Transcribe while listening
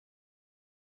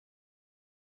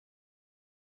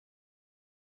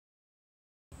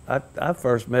I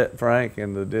first met Frank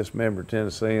and the Dismembered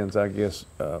Tennesseans, I guess,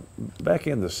 back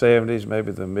in the 70s,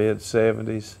 maybe the mid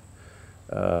 70s.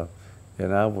 Uh,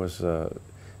 and I was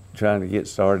trying to get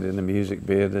started in the music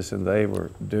business, and they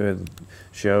were doing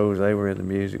shows. They were in the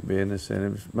music business, and it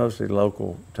was mostly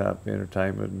local type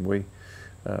entertainment. And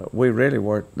we really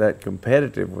weren't that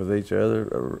competitive with each other,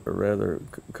 or rather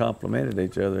complemented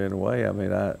each other in a way. I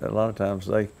mean, a lot of times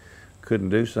they couldn't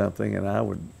do something,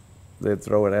 and they'd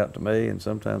throw it out to me, and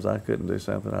sometimes I couldn't do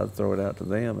something, I'd throw it out to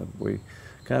them, and we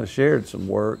kind of shared some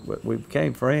work, but we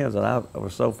became friends, and I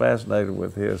was so fascinated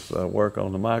with his work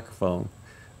on the microphone.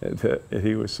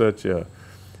 He was such a,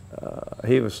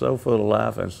 he was so full of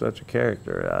life and such a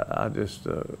character. I just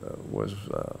was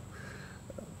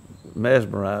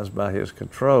mesmerized by his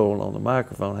control on the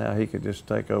microphone, how he could just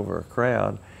take over a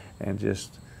crowd and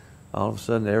just all of a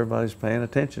sudden everybody's paying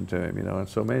attention to him, you know. And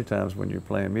so many times when you're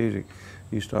playing music,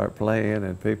 you start playing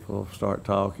and people start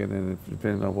talking, and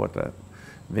depending on what that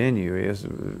venue is,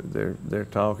 they're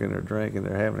talking or drinking,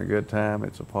 they're having a good time,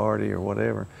 it's a party or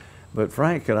whatever. But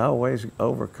Frank could always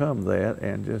overcome that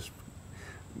and just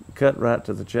cut right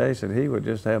to the chase, and he would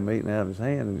just have them eating out of his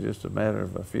hand in just a matter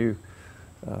of a few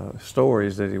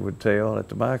stories that he would tell at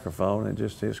the microphone, and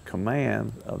just his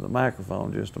command of the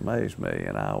microphone just amazed me,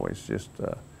 and I always just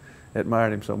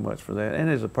admired him so much for that. And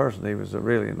as a person, he was a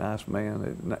really nice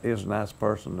man. He was a nice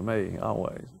person to me,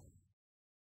 always.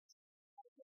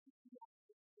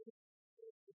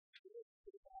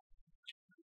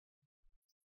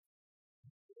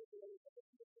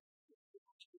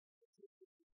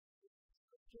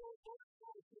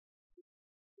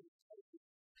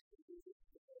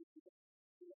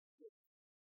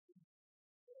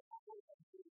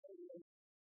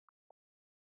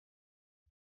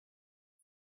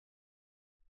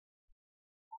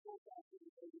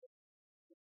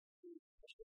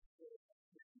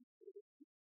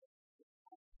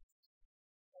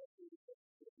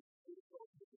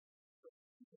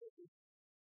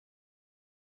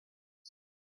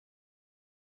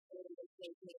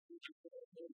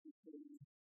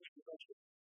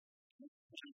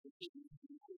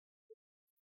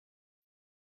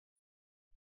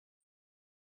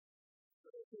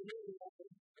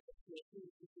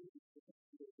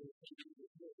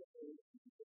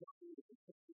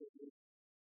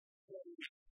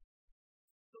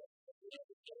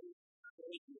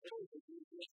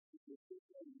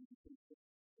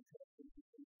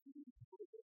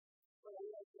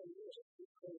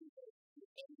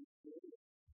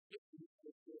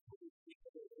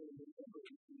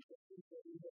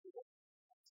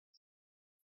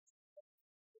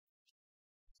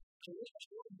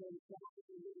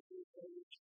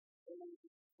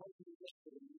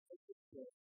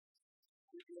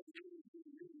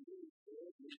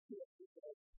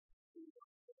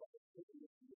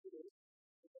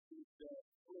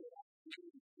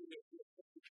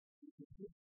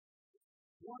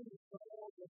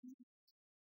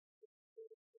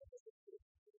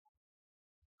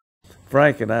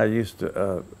 Frank and I used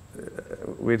to,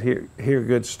 we'd hear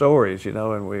good stories, you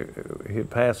know, and he'd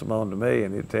pass them on to me,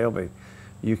 and he'd tell me,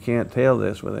 "You can't tell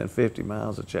this within 50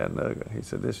 miles of Chattanooga." He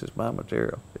said, "This is my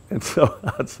material." And so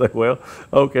I'd say, "Well,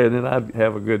 okay." And then I'd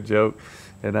have a good joke,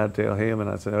 and I'd tell him, and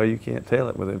I'd say, "Oh, you can't tell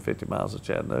it within 50 miles of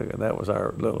Chattanooga." And that was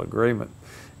our little agreement.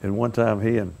 And one time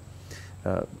he and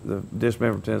the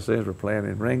Dismembered Tennesseans were playing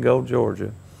in Ringgold,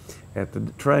 Georgia, at the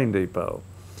train depot,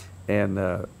 and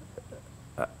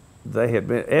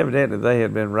evidently they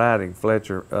had been riding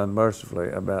Fletcher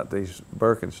unmercifully about these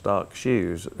Birkenstock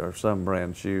shoes, or some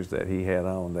brand shoes that he had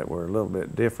on that were a little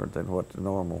bit different than what the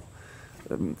normal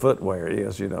footwear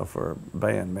is, you know, for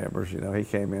band members. You know, he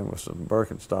came in with some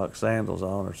Birkenstock sandals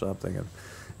on or something,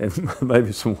 and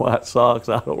maybe some white socks,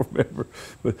 I don't remember.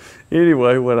 But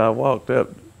anyway, when I walked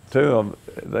up to them,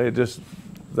 they had just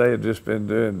been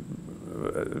doing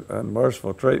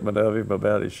unmerciful treatment of him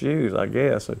about his shoes, I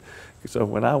guess. And so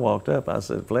when I walked up, I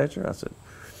said, "Fletcher," I said,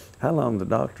 "how long did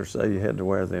the doctor say you had to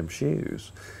wear them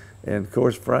shoes?" And of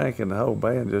course, Frank and the whole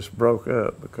band just broke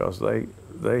up, because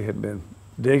they had been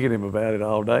digging him about it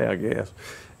all day, I guess.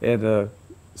 And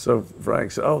so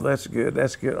Frank said, "Oh, that's good,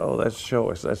 that's good. Oh, that's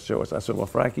choice, that's choice." I said, "Well,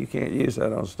 Frank, you can't use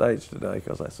that on stage today,"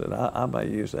 because I said, I may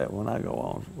use that when I go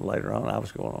on later on. I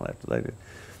was going on after they did.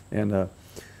 And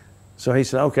so he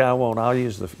said, "Okay, I won't. I'll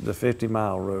use the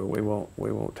 50-mile rule. We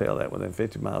won't tell that within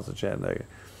 50 miles of Chattanooga."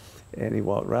 And he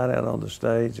walked right out on the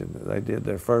stage, and they did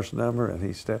their first number, and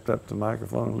he stepped up to the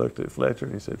microphone and looked at Fletcher,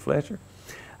 and he said, "Fletcher,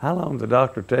 how long did the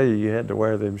doctor tell you had to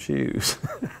wear them shoes?"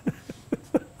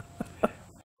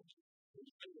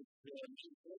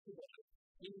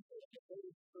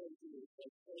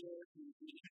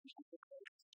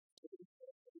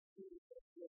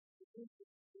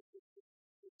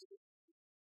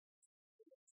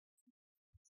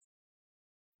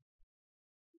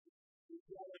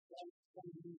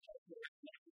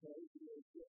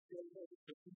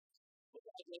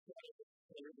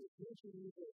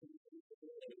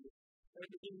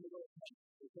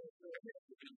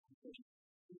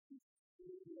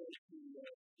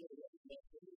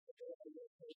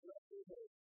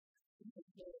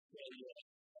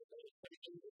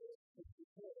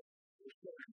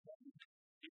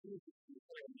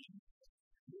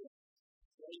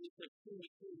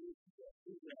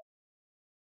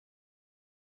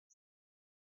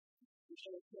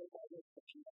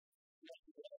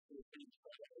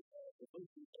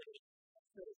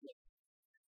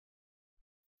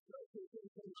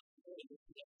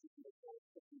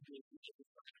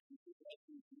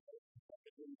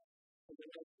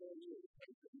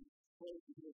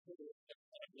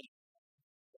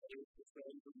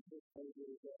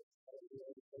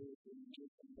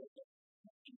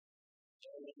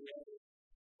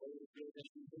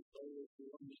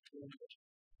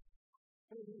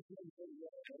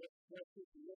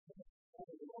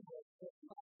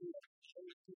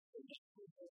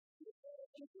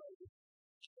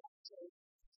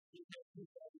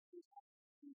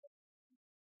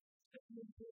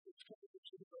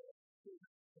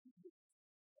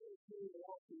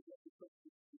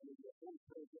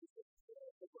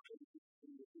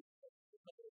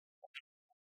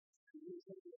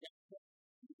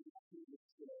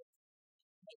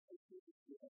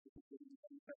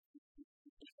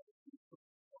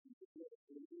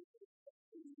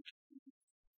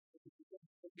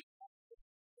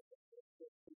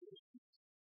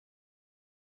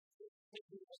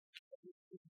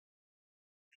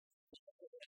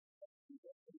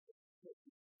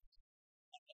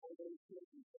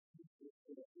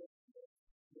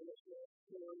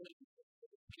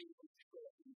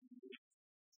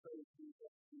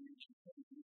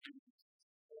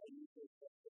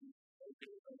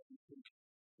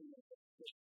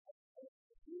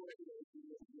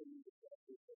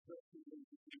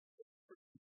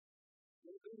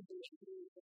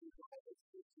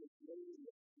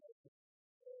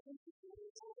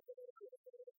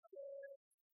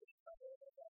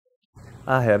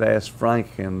 I had asked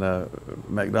Frank and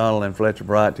McDonald and Fletcher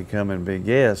Bright to come and be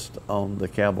guests on the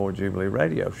Cowboy Jubilee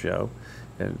radio show.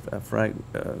 And Fletcher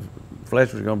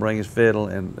was going to bring his fiddle,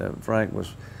 and Frank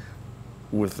was,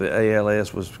 with the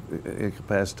ALS, was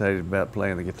incapacitated about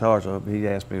playing the guitar. So he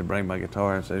asked me to bring my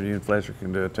guitar and said, "You and Fletcher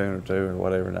can do a tune or two or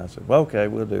whatever." And I said, "Well, okay,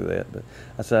 we'll do that." But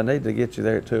I said, "I need to get you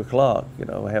there at 2 o'clock. You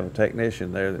know, I have a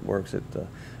technician there that works at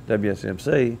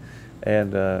WSMC,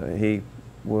 and he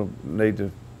will need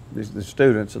to." The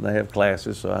students, and they have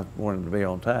classes, so I wanted to be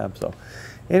on time. So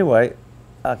anyway,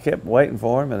 I kept waiting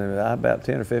for him, and about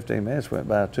 10 or 15 minutes went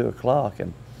by, 2 o'clock,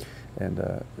 and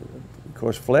of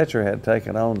course Fletcher had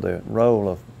taken on the role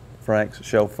of Frank's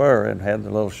chauffeur and had the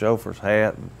little chauffeur's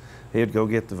hat, and he'd go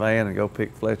get the van and go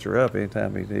pick Fletcher up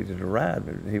anytime he needed a ride.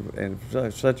 And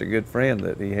such a good friend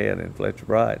that he had in Fletcher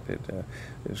Bright. It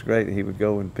was great. He would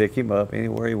go and pick him up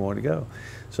anywhere he wanted to go.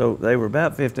 So they were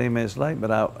about 15 minutes late,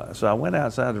 but so I went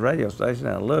outside the radio station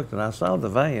and I looked and I saw the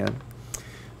van,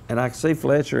 and I could see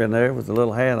Fletcher in there with the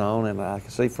little hat on, and I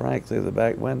could see Frank through the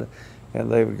back window,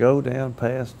 and they would go down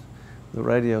past the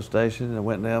radio station and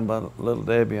went down by Little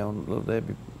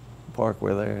Debbie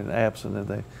Parkway there in Abson, and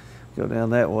they go down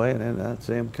that way, and then I'd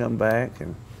see them come back,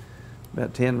 and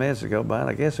about 10 minutes would go by, and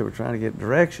I guess they were trying to get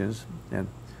directions, and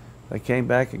they came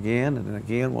back again, and then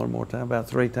again one more time, about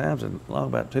 3 times, and along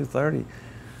about 2:30,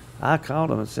 I called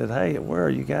them and said, "Hey, where are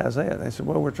you guys at?" They said,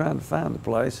 "Well, we're trying to find the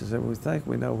place." I said, "We think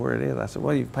we know where it is." I said,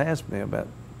 "Well, you've passed me about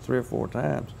 3 or 4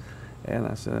 times. And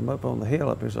I said, "I'm up on the hill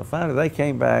up here." So finally they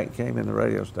came back, came in the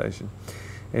radio station.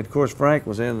 And of course, Frank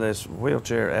was in this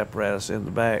wheelchair apparatus in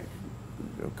the back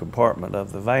compartment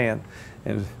of the van.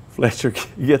 And Fletcher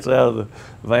gets out of the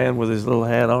van with his little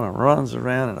hat on and runs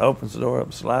around and opens the door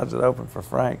up, slides it open for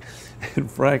Frank. And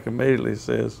Frank immediately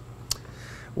says,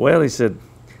 "Well," he said,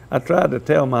 "I tried to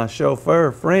tell my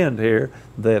chauffeur friend here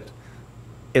that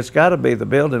it's got to be the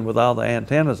building with all the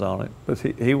antennas on it," but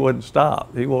he wouldn't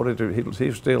stop. He wanted to. He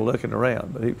was still looking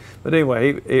around. But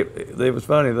anyway, it was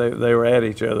funny. They were at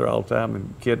each other all the time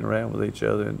and kidding around with each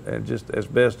other and just as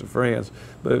best of friends.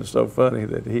 But it was so funny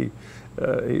that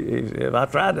I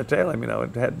tried to tell him,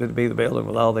 it had to be the building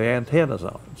with all the antennas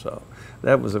on it. So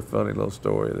that was a funny little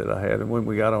story that I had. And when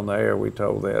we got on the air, we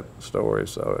told that story.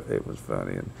 So it was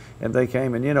funny. And they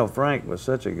came, and Frank was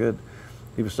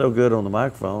he was so good on the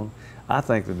microphone. I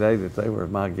think the day that they were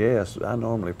my guests, I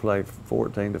normally play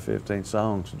 14 to 15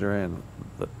 songs during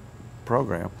the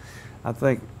program. I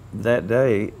think that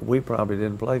day, we probably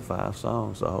didn't play 5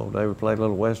 songs the whole day. We played a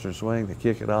little Western swing to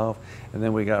kick it off, and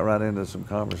then we got right into some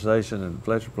conversation, and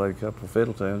Fletcher played a couple of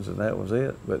fiddle tunes, and that was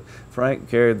it. But Frank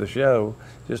carried the show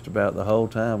just about the whole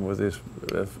time with his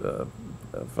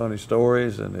funny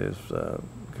stories and his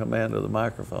command of the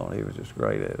microphone. He was just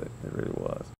great at it. It really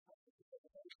was.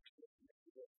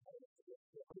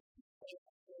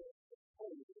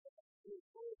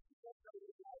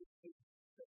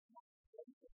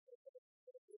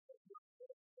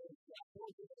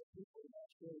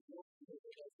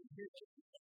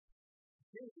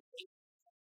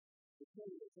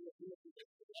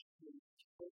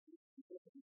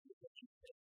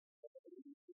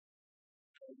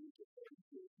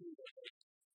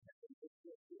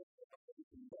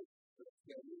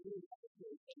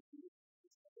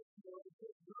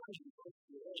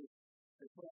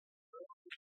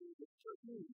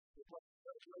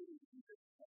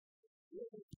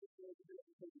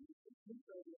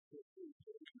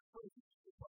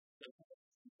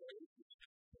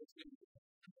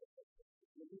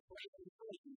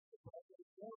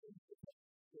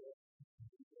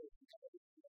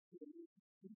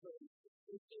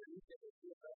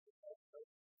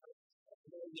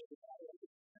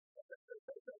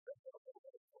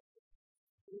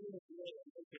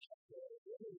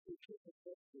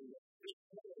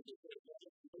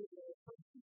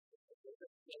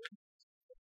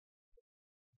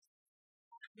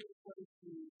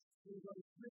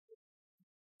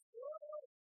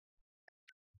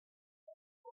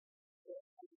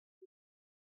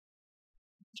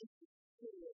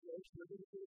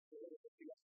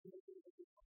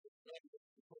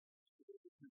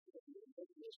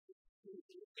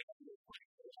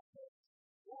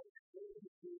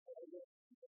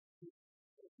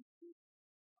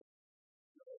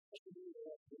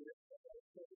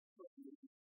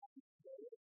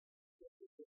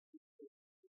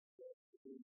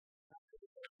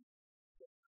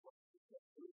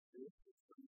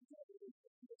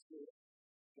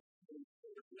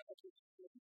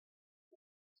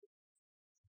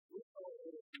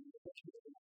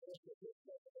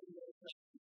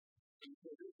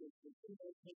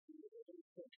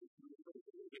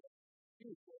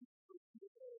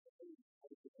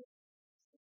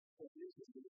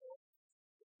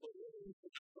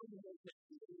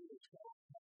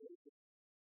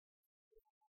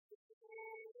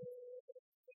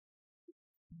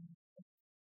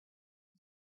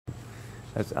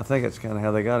 I think that's kind of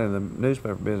how they got in the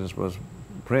newspaper business, was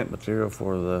print material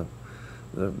for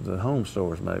the home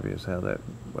stores. Maybe is how that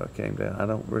came down. I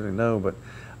don't really know, but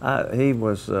he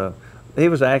was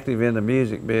active in the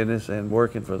music business and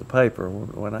working for the paper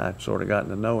when I sort of gotten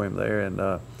to know him there. And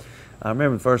I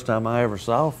remember the first time I ever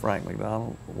saw Frank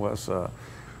McDonald was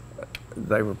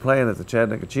they were playing at the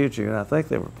Chattanooga Choo-Choo, and I think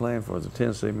they were playing for the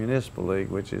Tennessee Municipal League,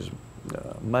 which is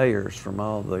mayors from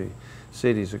all the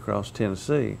cities across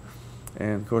Tennessee.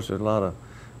 And of course, there's a lot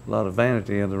of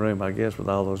vanity in the room, I guess, with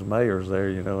all those mayors there.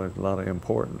 You know, a lot of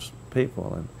important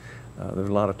people, and there's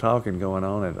a lot of talking going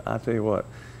on. And I tell you what,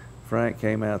 Frank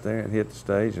came out there and hit the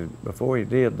stage. And before he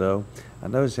did, though, I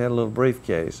noticed he had a little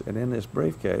briefcase, and in this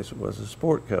briefcase was a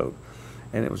sport coat,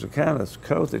 and it was a kind of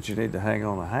coat that you need to hang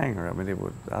on a hanger. I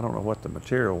mean, I don't know what the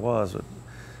material was. It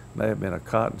may have been a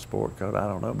cotton sport coat. I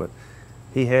don't know, but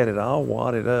he had it all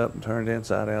wadded up and turned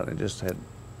inside out, and just had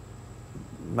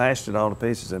mashed it all to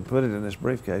pieces and put it in this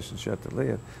briefcase and shut the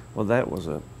lid. Well, that was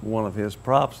one of his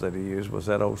props that he used, was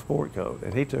that old sport coat.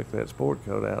 And he took that sport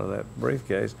coat out of that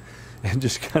briefcase and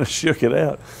just kind of shook it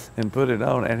out and put it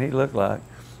on. And he looked like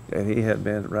that he had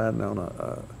been riding on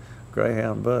a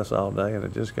Greyhound bus all day and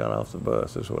had just got off the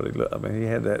bus. That's what he looked. I mean, he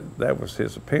had that was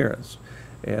his appearance.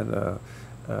 And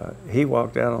he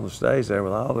walked out on the stage there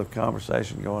with all the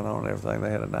conversation going on and everything.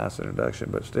 They had a nice introduction,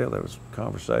 but still there was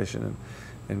conversation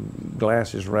and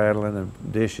glasses rattling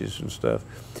and dishes and stuff.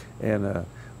 And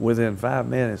within 5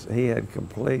 minutes, he had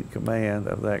complete command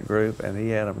of that group, and he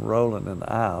had them rolling in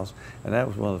the aisles. And that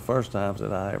was one of the first times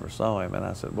that I ever saw him. And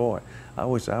I said, boy, I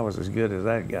wish I was as good as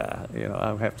that guy. You know,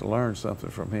 I have to learn something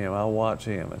from him. I'll watch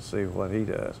him and see what he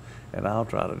does, and I'll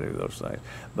try to do those things.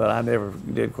 But I never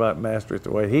did quite master it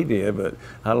the way he did, but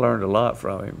I learned a lot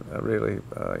from him, really,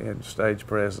 in stage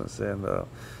presence and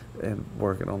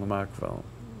working on the microphone.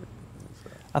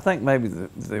 I think maybe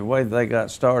the way they got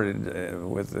started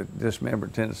with the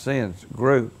Dismembered Tennesseans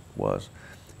group was,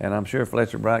 and I'm sure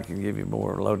Fletcher Bright can give you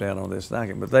more lowdown on this than I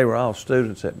can, but they were all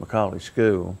students at McCallie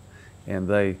School, and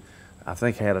they, I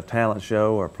think, had a talent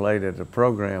show or played at a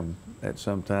program at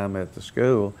some time at the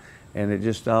school, and it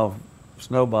just all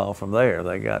snowballed from there.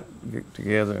 They got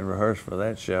together and rehearsed for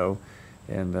that show,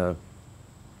 and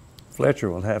Fletcher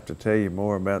will have to tell you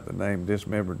more about the name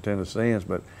Dismembered Tennesseans,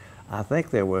 but I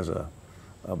think there was a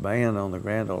band on the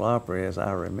Grand Ole Opry, as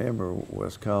I remember,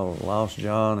 was called Lost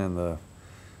John and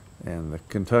the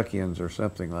Kentuckians or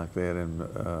something like that,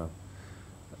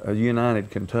 and United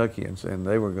Kentuckians, and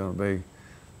they were going to be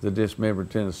the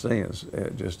Dismembered Tennesseans,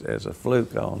 just as a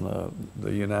fluke on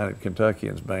the United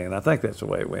Kentuckians band. I think that's the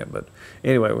way it went, but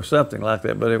anyway, it was something like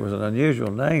that. But it was an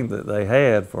unusual name that they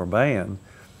had for a band,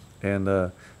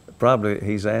 and probably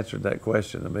he's answered that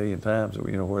question a million times,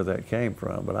 you know, where that came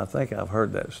from. But I think I've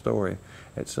heard that story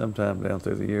at some time down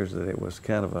through the years, that it was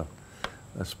kind of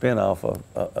a spin-off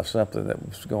of something that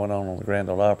was going on the Grand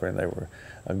Ole Opry, and they were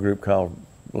a group called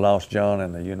Lost John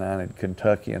and the United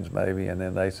Kentuckians, maybe, and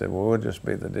then they said, well, we'll just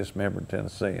be the Dismembered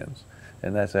Tennesseans,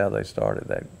 and that's how they started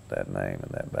that name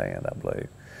and that band, I believe.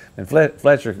 And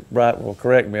Fletcher Bright will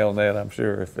correct me on that, I'm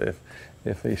sure,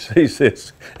 if he sees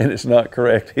this and it's not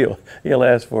correct, he'll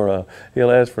ask for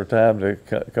time to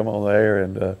come on the air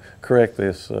and correct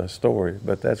this story.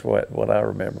 But that's what I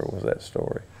remember was that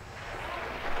story.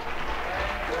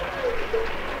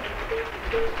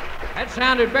 That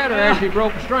sounded better after you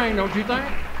broke the string, don't you think?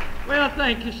 Well,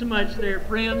 thank you so much there,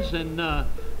 friends. And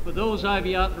for those of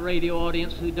you out in the radio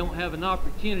audience who don't have an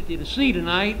opportunity to see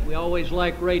tonight, we always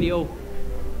like radio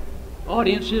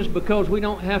audiences because we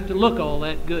don't have to look all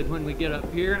that good when we get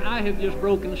up here. I have just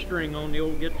broken the string on the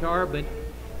old guitar, but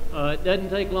it doesn't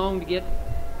take long to get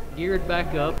geared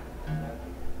back up.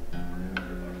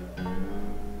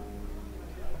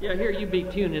 Yeah, here, you be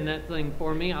tuning that thing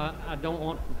for me. I don't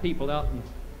want the people out in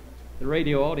the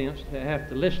radio audience to have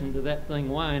to listen to that thing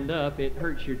wind up. It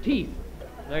hurts your teeth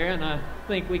there, and I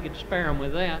think we could spare them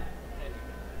with that.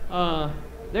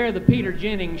 There, the Peter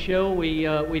Jennings show, we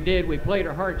played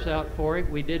our hearts out for it.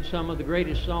 We did some of the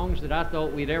greatest songs that I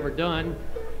thought we'd ever done.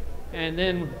 And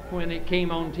then when it came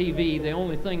on TV, the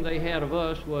only thing they had of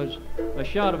us was a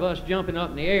shot of us jumping up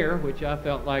in the air, which I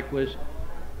felt like was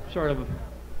sort of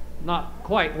not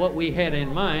quite what we had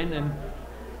in mind, and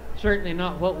certainly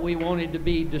not what we wanted to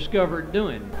be discovered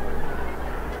doing.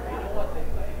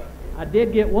 I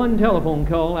did get one telephone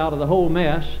call out of the whole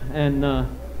mess, and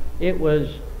it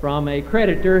was from a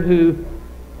creditor who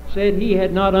said he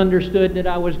had not understood that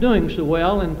I was doing so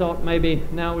well and thought maybe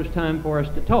now was time for us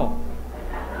to talk.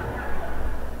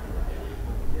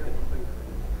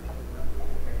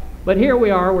 But here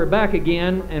we are, we're back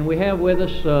again, and we have with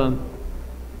us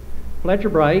Fletcher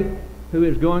Bright, who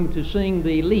is going to sing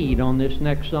the lead on this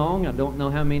next song. I don't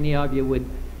know how many of you would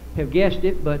have guessed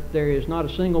it, but there is not a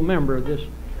single member of this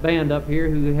band up here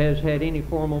who has had any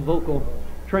formal vocal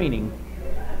training.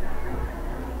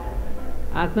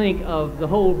 I think of the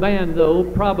whole band, though,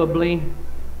 probably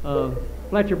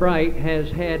Fletcher Bright has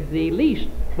had the least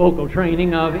vocal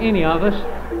training of any of us.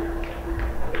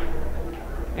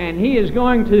 And he is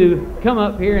going to come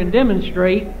up here and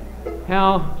demonstrate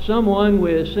how someone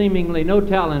with seemingly no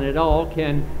talent at all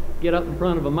can get up in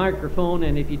front of a microphone,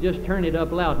 and if you just turn it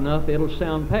up loud enough, it'll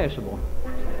sound passable.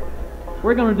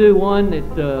 We're going to do one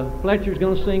that Fletcher's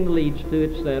going to sing the leads to.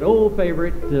 It's that old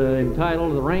favorite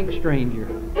entitled The Rank Stranger.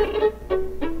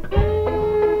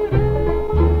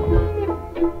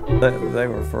 They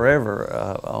were forever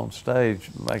on stage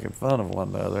making fun of one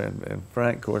another, and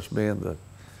Frank, of course, being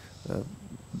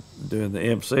doing the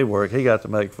MC work, he got to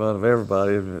make fun of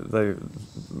everybody. They,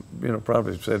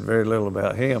 probably said very little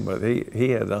about him, but he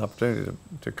had the opportunity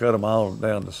to cut them all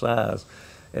down to size.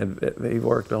 And he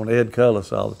worked on Ed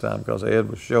Cullis all the time because Ed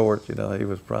was short. He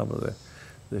was probably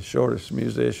the shortest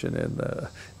musician in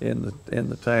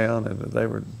the town. And they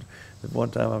were, at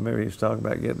one time I remember he was talking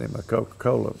about getting him a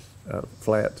Coca-Cola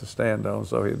flat to stand on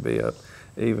so he'd be up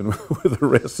even with the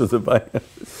rest of the band.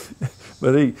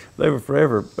 But they were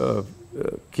forever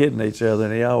kidding each other,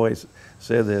 and he always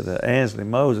said that Ansley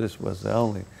Moses was the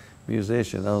only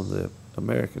musician on the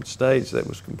American stage that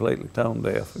was completely tone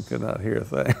deaf and could not hear a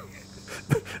thing.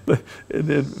 And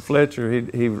then Fletcher,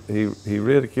 he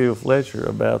ridiculed Fletcher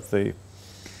about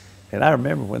and I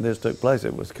remember when this took place,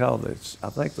 it was called, I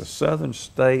think, the Southern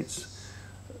States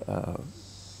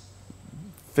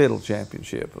Fiddle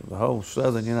Championship, the whole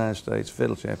Southern United States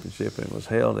Fiddle Championship, and it was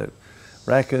held at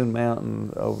Raccoon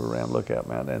Mountain over around Lookout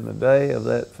Mountain. And the day of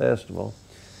that festival,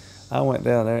 I went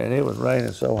down there, and it was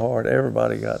raining so hard,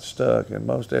 everybody got stuck, and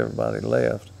most everybody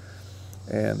left.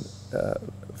 And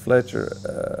Fletcher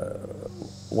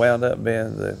wound up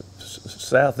being the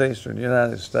Southeastern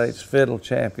United States Fiddle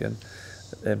Champion.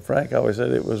 And Frank always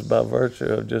said it was by virtue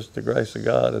of just the grace of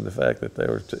God and the fact that there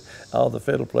were all the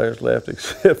fiddle players left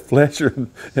except Fletcher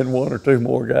and one or two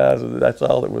more guys, and that's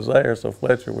all that was there. So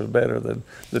Fletcher was better than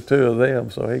the two of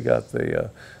them, so he got the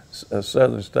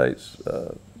Southern States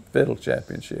fiddle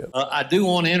championship. I do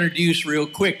want to introduce real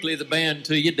quickly the band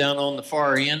to you. Down on the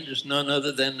far end is none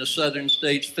other than the Southern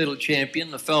States fiddle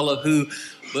champion, the fellow who,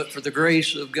 but for the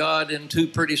grace of God and two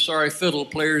pretty sorry fiddle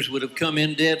players, would have come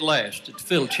in dead last at the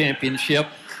fiddle championship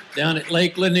down at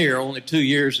Lake Lanier only 2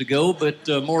 years ago, but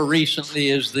more recently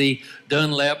is the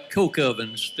Dunlap Coke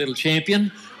Ovens fiddle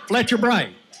champion, Fletcher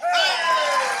Bright.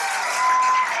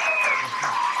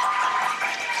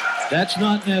 That's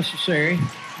not necessary.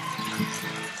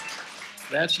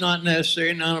 That's not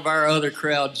necessary. None of our other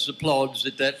crowds applauds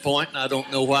at that point, and I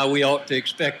don't know why we ought to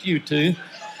expect you to.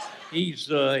 He's,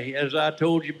 as I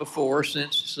told you before,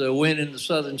 since winning the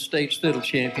Southern States Fiddle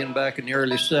Champion back in the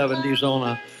early 70s on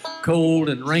a cold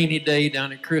and rainy day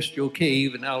down at Crystal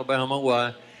Cave in Alabama,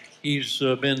 why, he's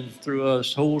been through a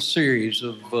whole series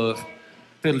of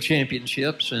fiddle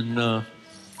championships, and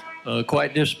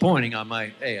quite disappointing, I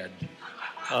might add.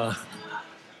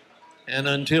 And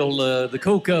until the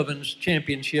Coke Ovens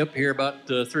Championship here about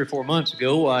 3 or 4 months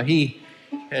ago, he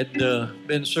had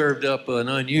been served up an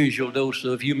unusual dose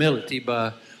of humility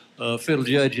by fiddle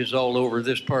judges all over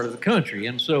this part of the country.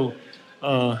 And so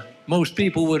most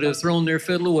people would have thrown their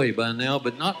fiddle away by now,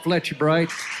 but not Fletcher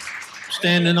Bright.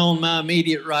 Standing on my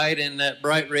immediate right in that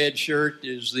bright red shirt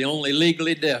is the only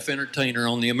legally deaf entertainer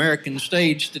on the American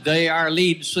stage today, our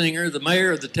lead singer, the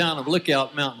mayor of the town of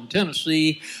Lookout Mountain,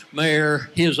 Tennessee,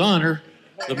 Mayor, His Honor,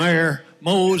 the Mayor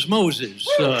Mose Moses.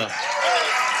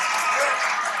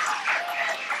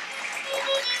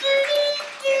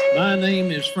 My name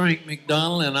is Frank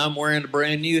McDonald, and I'm wearing a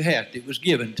brand new hat. It was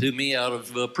given to me out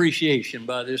of appreciation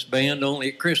by this band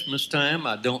only at Christmas time.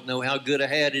 I don't know how good a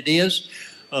hat it is.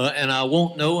 And I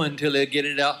won't know until they get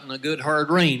it out in a good hard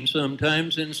rain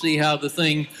sometimes and see how the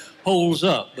thing holds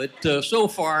up. But so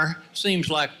far, seems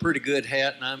like a pretty good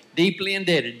hat, and I'm deeply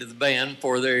indebted to the band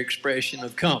for their expression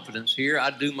of confidence here. I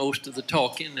do most of the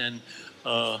talking, and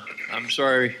I'm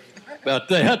sorry about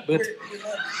that, but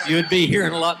you'd be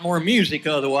hearing a lot more music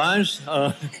otherwise.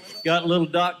 Got little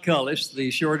Doc Cullis,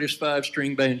 the shortest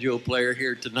 5-string banjo player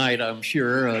here tonight, I'm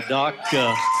sure. Doc...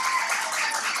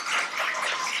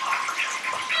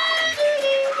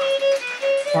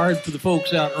 hard for the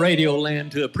folks out in Radio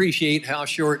Land to appreciate how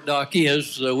short Doc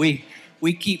is. We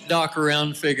keep Doc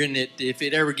around figuring that if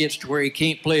it ever gets to where he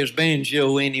can't play his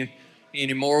banjo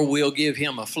anymore, we'll give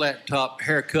him a flat-top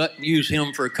haircut and use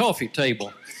him for a coffee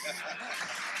table.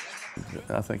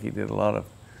 I think he did a lot of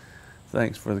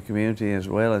things for the community, as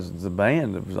well as the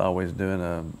band that was always doing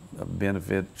a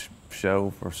benefit show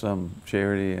for some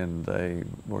charity, and they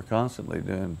were constantly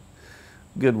doing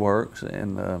good works,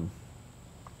 and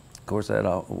of course, that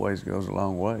always goes a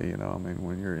long way, you know. I mean,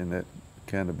 when you're in that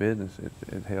kind of business,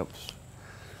 it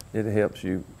helps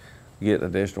you get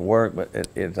additional work, but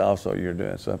it's also you're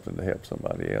doing something to help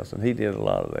somebody else. And he did a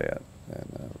lot of that,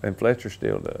 and Fletcher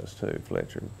still does too.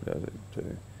 Fletcher does it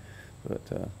too. But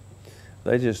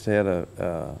they just had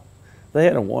a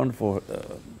wonderful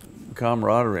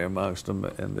camaraderie amongst them,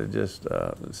 and they just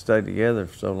stayed together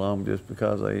for so long just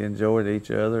because they enjoyed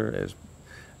each other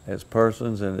as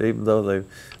persons, and even though it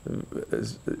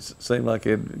seemed like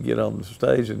they'd get on the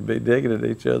stage and be digging at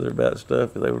each other about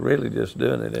stuff, they were really just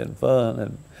doing it in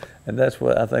fun, and that's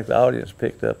what I think the audience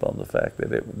picked up on, the fact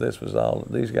that this was all,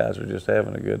 these guys are just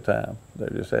having a good time. They're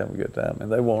just having a good time,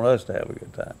 and they want us to have a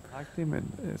good time. I liked him,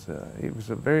 and he was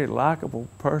a very likable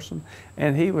person,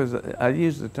 and he was, I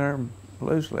use the term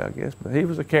loosely, I guess, but he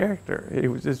was a character. He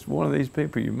was just one of these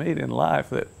people you meet in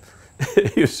life that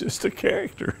he was just a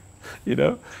character. You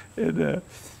know, and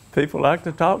people like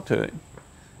to talk to him.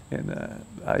 And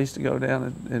I used to go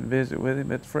down and visit with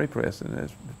him at the Free Press, and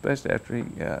especially after he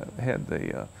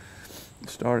had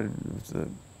started the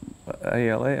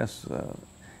ALS,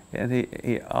 and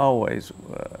he always,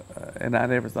 and I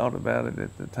never thought about it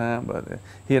at the time, but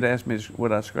he had asked me,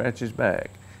 would I scratch his back,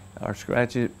 or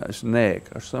scratch his neck,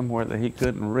 or somewhere that he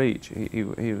couldn't reach. He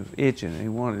was itching. He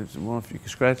wanted, if you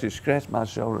could scratch my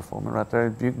shoulder for me right there.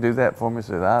 If you can do that for me, he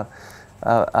said,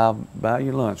 I'll buy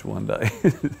you lunch one day.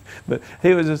 But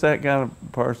he was just that kind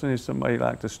of person. He's somebody you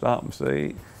like to stop and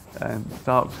see and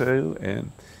talk to,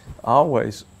 and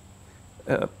always,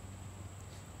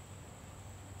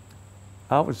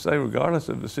 I would say, regardless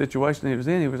of the situation he was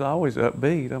in, he was always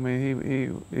upbeat. I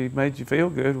mean, he made you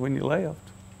feel good when you left,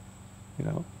 you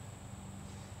know.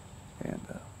 And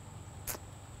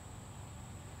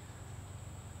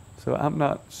so I'm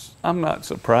not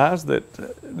surprised that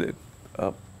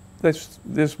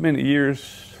this many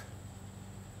years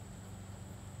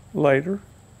later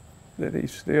that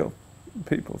he's still,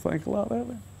 people think a lot of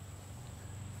him.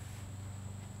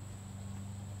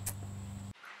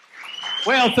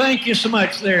 Well, thank you so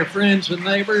much there, friends and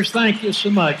neighbors. Thank you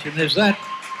so much. And as that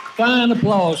fine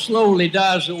applause slowly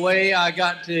dies away, I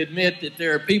got to admit that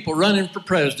there are people running for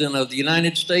president of the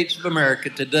United States of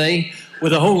America today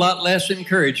with a whole lot less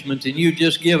encouragement than you've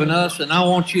just given us. And I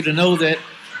want you to know that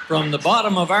from the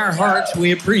bottom of our hearts,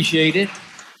 we appreciate it.